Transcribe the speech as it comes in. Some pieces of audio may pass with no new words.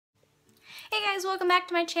guys, welcome back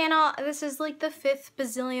to my channel. This is like the 5th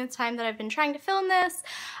bazillionth time that I've been trying to film this.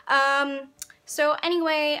 So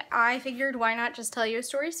anyway, I figured why not just tell you a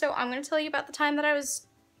story. So I'm going to tell you about the time that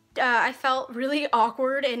I felt really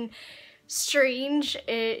awkward and strange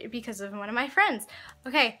because of one of my friends.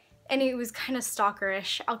 Okay, and it was kind of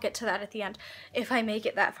stalkerish. I'll get to that at the end if I make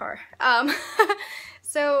it that far.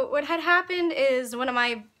 So what had happened is one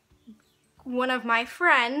of my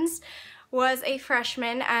friends was a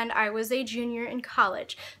freshman and I was a junior in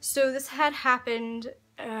college. So this had happened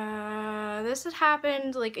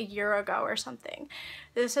like a year ago or something.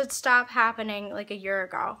 This had stopped happening like a year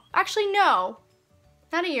ago. Actually, no,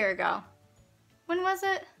 not a year ago. When was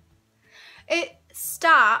it? It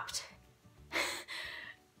stopped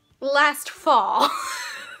last fall.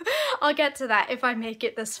 I'll get to that if I make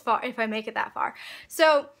it that far.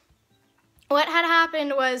 So what had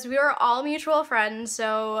happened was we were all mutual friends,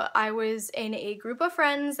 so I was in a group of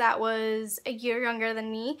friends that was a year younger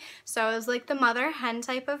than me, so I was like the mother hen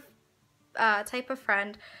type of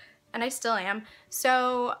friend, and I still am.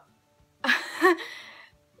 So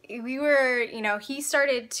we were, he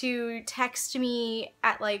started to text me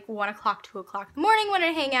at like 1 o'clock, 2 o'clock in the morning when I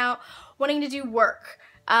hang out, wanting to do work,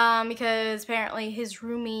 because apparently his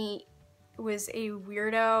roommate was a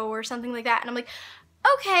weirdo or something like that, and I'm like,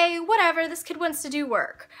 okay, whatever, this kid wants to do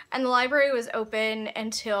work. And the library was open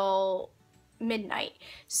until midnight.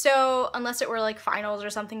 So unless it were like finals or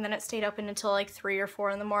something, then it stayed open until like 3 or 4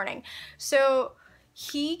 in the morning. So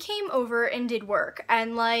he came over and did work,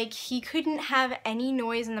 and like he couldn't have any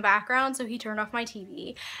noise in the background, so he turned off my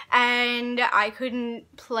TV, and I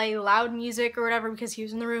couldn't play loud music or whatever because he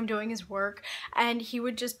was in the room doing his work, and he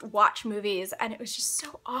would just watch movies, and it was just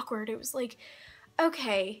so awkward. It was like,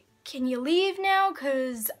 okay, can you leave now?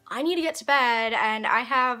 Cause I need to get to bed and I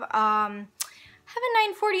have a 9:40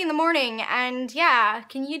 in the morning, and yeah,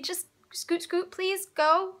 can you just scoot please,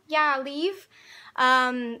 go, yeah, leave.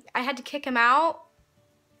 I had to kick him out,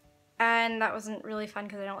 and that wasn't really fun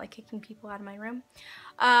because I don't like kicking people out of my room.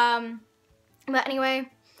 But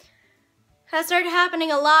anyway, that started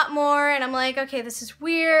happening a lot more, and I'm like, okay, this is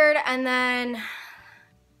weird. And then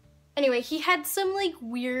anyway, he had some like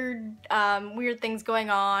weird things going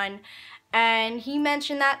on, and he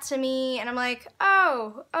mentioned that to me, and I'm like,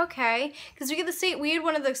 oh, okay, because we had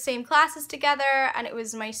one of the same classes together, and it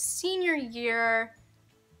was my senior year.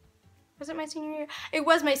 Was it my senior year? It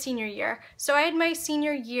was my senior year. So I had my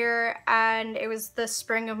senior year, and it was the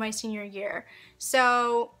spring of my senior year.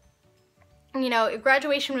 So,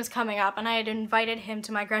 graduation was coming up, and I had invited him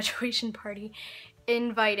to my graduation party.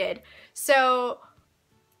 So,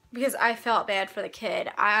 because I felt bad for the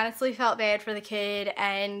kid. I honestly felt bad for the kid,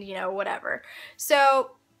 and whatever.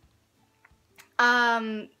 So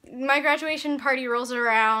my graduation party rolls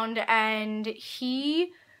around, and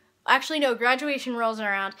graduation rolls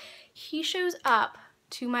around. He shows up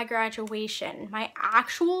to my graduation, my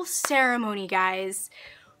actual ceremony, guys.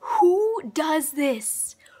 Who does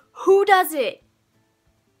this? Who does it?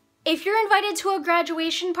 If you're invited to a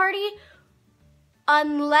graduation party,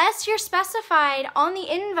 unless you're specified on the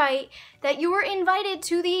invite that you were invited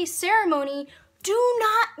to the ceremony, do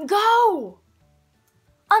not go.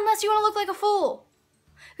 Unless you want to look like a fool.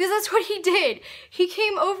 Because that's what he did. He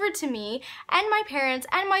came over to me and my parents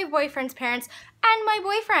and my boyfriend's parents and my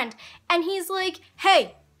boyfriend. And he's like,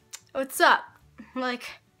 hey, what's up? I'm like,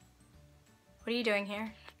 what are you doing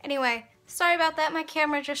here? Anyway, sorry about that. My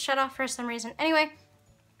camera just shut off for some reason. Anyway,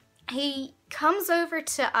 he comes over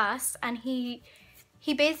to us, and he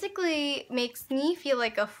basically makes me feel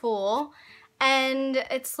like a fool, and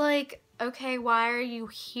it's like, okay, why are you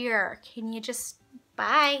here? Can you just,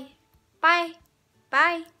 bye.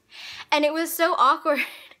 And it was so awkward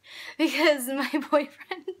because my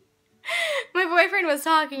boyfriend was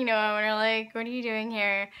talking to him, and we're like, what are you doing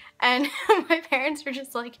here? And my parents were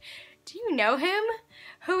just like, do you know him?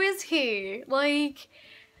 Who is he? Like,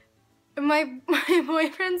 my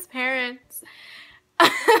boyfriend's parents,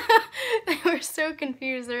 they were so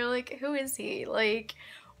confused. They were like, who is he? Like,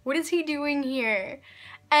 what is he doing here?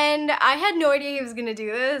 And I had no idea he was gonna do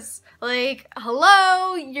this. Like,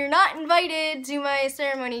 hello, you're not invited to my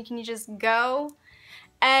ceremony, can you just go?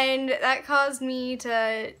 And that caused me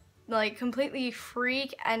to like completely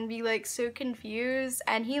freak and be like so confused,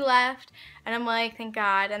 and he left, and I'm like, thank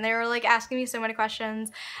God. And they were like asking me so many questions,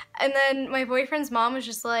 and then my boyfriend's mom was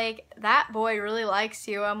just like, that boy really likes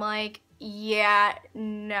you. I'm like, yeah,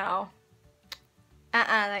 no.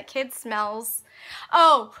 That kid smells.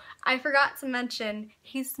 Oh, I forgot to mention,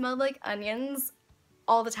 he smelled like onions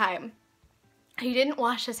all the time. He didn't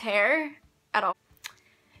wash his hair at all.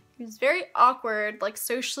 He was very awkward, like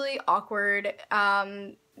socially awkward.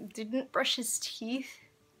 didn't brush his teeth.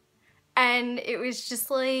 And it was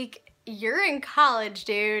just like, you're in college,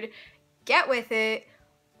 dude. Get with it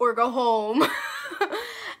or go home.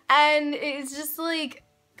 And it's just like,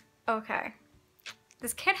 okay.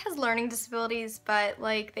 This kid has learning disabilities, but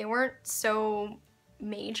like they weren't so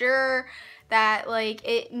major that like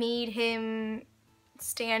it made him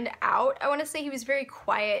stand out. I want to say he was very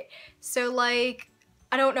quiet. So like,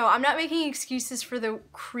 I don't know. I'm not making excuses for the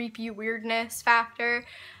creepy weirdness factor.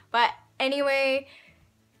 But anyway,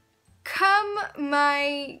 come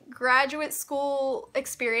my graduate school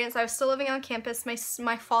experience, I was still living on campus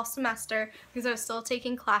my fall semester because I was still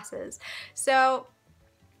taking classes. So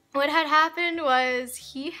what had happened was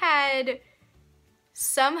he had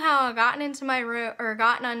somehow gotten into my room, or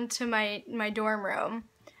gotten onto my dorm room.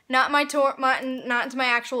 Not into my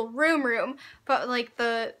actual room, but like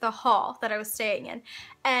the hall that I was staying in.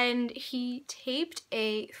 And he taped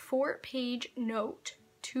a 4-page note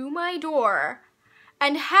to my door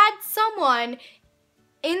and had someone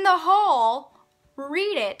in the hall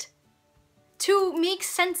read it to make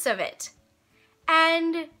sense of it.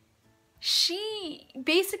 And she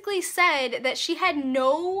basically said that she had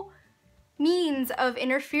no means of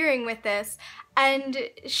interfering with this, and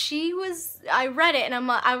I read it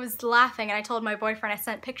and I was laughing, and I told my boyfriend, I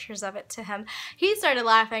sent pictures of it to him. He started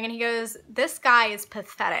laughing and he goes, "This guy is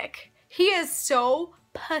pathetic. He is so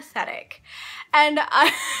pathetic." And I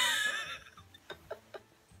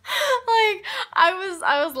like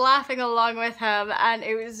I was laughing along with him, and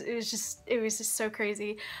it was just so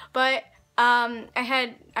crazy. But I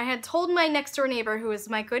had told my next door neighbor, who was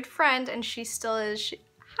my good friend, and she still is.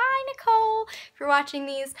 Hi Nicole, if you're watching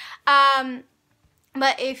these.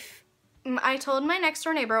 But if I told my next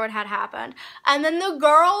door neighbor what had happened, and then the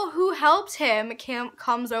girl who helped him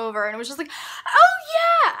comes over and was just like, "Oh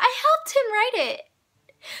yeah, I helped him write it.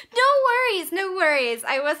 No worries.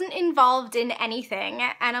 I wasn't involved in anything."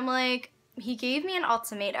 And I'm like, he gave me an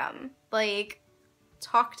ultimatum. Like,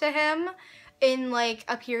 talk to him in like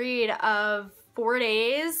a period of 4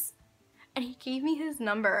 days, and he gave me his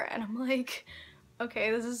number, and I'm like,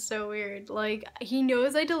 okay, this is so weird. Like, he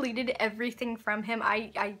knows I deleted everything from him.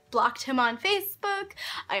 I blocked him on Facebook,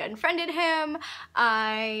 I unfriended him,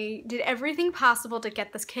 I did everything possible to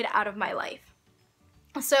get this kid out of my life.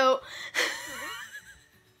 So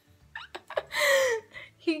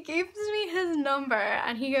he gives me his number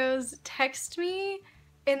and he goes, "Text me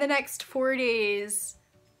in the next 4 days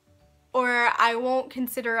or I won't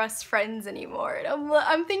consider us friends anymore." And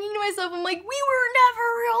I'm thinking to myself, I'm like, we were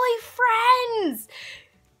never really friends.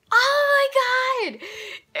 Oh my god.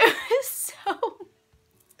 It was so,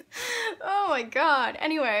 oh my god.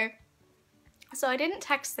 Anyway, so I didn't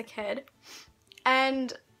text the kid,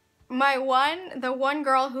 and the one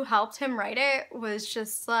girl who helped him write it was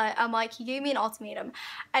just like, I'm like, he gave me an ultimatum,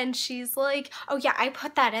 and she's like, "Oh yeah, I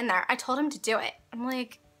put that in there. I told him to do it." I'm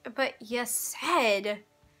like, "But you said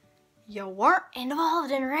you weren't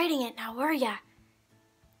involved in writing it, now were ya?"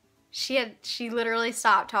 She literally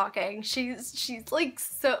stopped talking. She's like,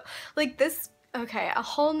 so, like this, okay, a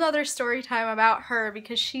whole nother story time about her,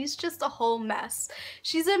 because she's just a whole mess.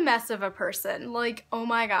 She's a mess of a person, like, oh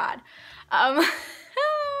my god. Anyway,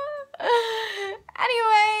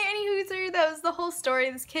 that was the whole story.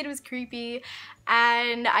 This kid was creepy,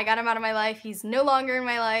 and I got him out of my life. He's no longer in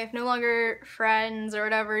my life, no longer friends or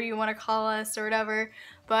whatever you want to call us or whatever.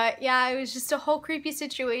 But yeah, it was just a whole creepy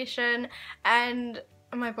situation, and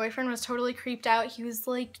my boyfriend was totally creeped out. He was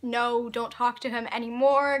like, "No, don't talk to him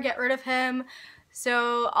anymore, get rid of him."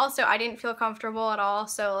 So also, I didn't feel comfortable at all,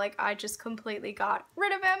 so like I just completely got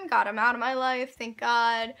rid of him, got him out of my life, thank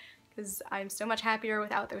God, because I'm so much happier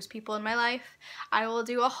without those people in my life. I will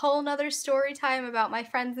do a whole nother story time about my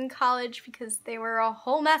friends in college, because they were a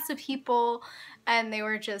whole mess of people, and they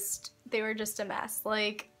were just a mess.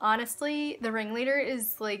 Like, honestly, the ringleader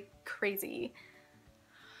is like crazy.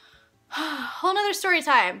 Whole nother story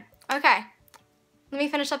time. Okay, let me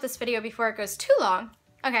finish up this video before it goes too long.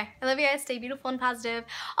 Okay, I love you guys, stay beautiful and positive.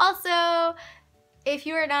 Also, if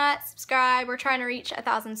you are not subscribed, we're trying to reach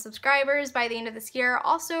 1,000 subscribers by the end of this year.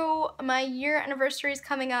 Also, my year anniversary is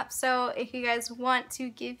coming up, so if you guys want to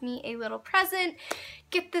give me a little present,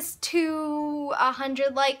 get this to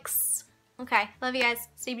 100 likes. Okay, love you guys,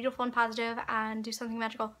 stay beautiful and positive, and do something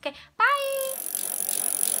magical. Okay, bye!